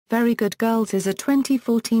Very Good Girls is a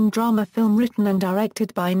 2014 drama film written and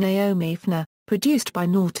directed by Naomi Foner, produced by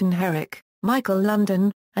Norton Herrick, Michael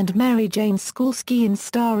London, and Mary Jane Skalski, and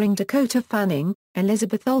starring Dakota Fanning,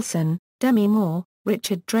 Elizabeth Olsen, Demi Moore,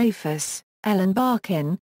 Richard Dreyfuss, Ellen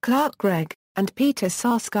Barkin, Gregg, and Peter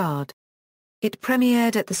Sarsgaard. It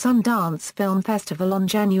premiered at the Sundance Film Festival on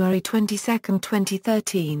January 22,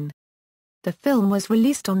 2013. The film was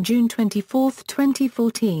released on June 24,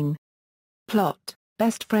 2014. Plot: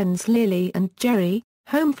 best friends Lily and Jerry,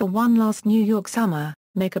 home for one last New York summer,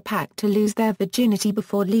 make a pact to lose their virginity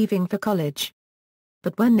before leaving for college.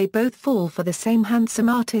 But when they both fall for the same handsome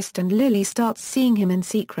artist and Lily starts seeing him in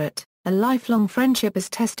secret, a lifelong friendship is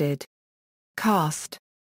tested. Cast: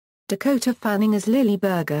 Dakota Fanning as Lily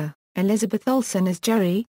Berger, Elizabeth Olsen as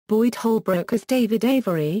Jerry, Boyd Holbrook as David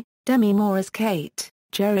Avery, Demi Moore as Kate,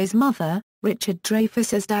 Jerry's mother, Richard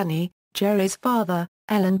Dreyfuss as Danny, Jerry's father,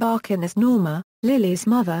 Ellen Barkin as Norma, Lily's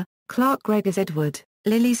mother, Gregg as Edward,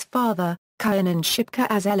 Lily's father, Kiernan Shipka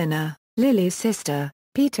as Eleanor, Lily's sister,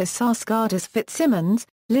 Peter Sarsgaard as Fitzsimmons,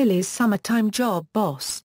 Lily's summertime job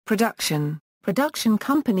boss. Production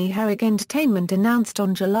company Herrick Entertainment announced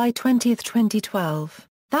on July 20, 2012,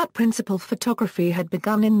 that principal photography had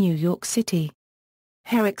begun in New York City.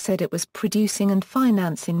 Herrick said it was producing and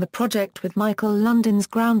financing the project with Michael London's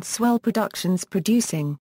Groundswell Productions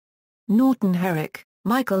producing. Norton Herrick,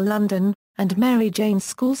 Michael London, and Mary Jane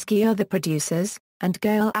Skalski are the producers, and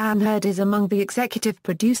Gail Ann Hurd is among the executive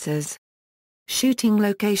producers. Shooting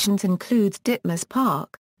locations includes Ditmas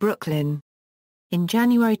Park, Brooklyn. In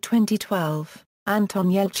January 2012, Anton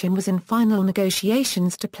Yelchin was in final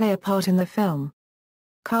negotiations to play a part in the film.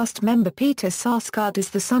 Cast member Peter Sarsgaard is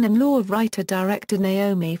the son-in-law of writer-director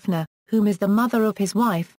Naomi Foner, whom is the mother of his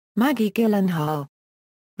wife, Maggie Gyllenhaal.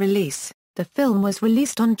 Release: the film was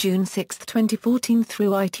released on June 6, 2014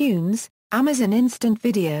 through iTunes, Amazon Instant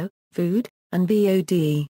Video, Food, and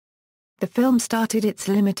VOD. The film started its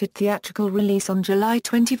limited theatrical release on July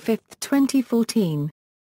 25, 2014.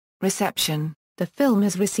 Reception: the film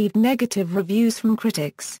has received negative reviews from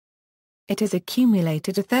critics. It has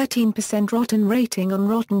accumulated a 13% Rotten rating on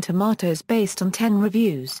Rotten Tomatoes based on 10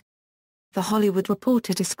 reviews. The Hollywood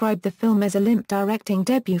Reporter described the film as a limp directing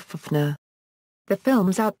debut for Foner. The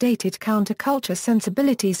film's outdated counterculture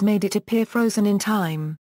sensibilities made it appear frozen in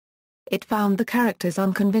time. It found the characters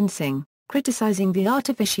unconvincing, criticizing the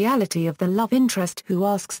artificiality of the love interest who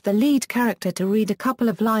asks the lead character to read a couple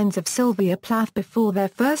of lines of Sylvia Plath before their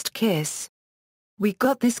first kiss. "We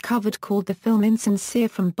got this covered" called the film insincere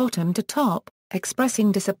from bottom to top,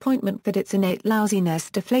 expressing disappointment that its innate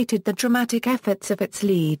lousiness deflated the dramatic efforts of its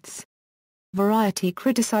leads. Variety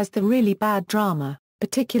criticized the really bad drama,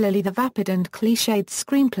 particularly the vapid and cliched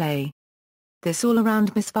screenplay. This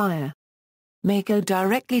all-around misfire may go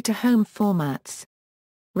directly to home formats.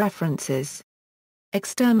 References: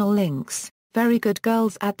 external links, Very Good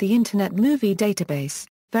Girls at the Internet Movie Database,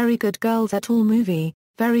 Very Good Girls at AllMovie,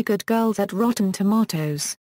 Very Good Girls at Rotten Tomatoes.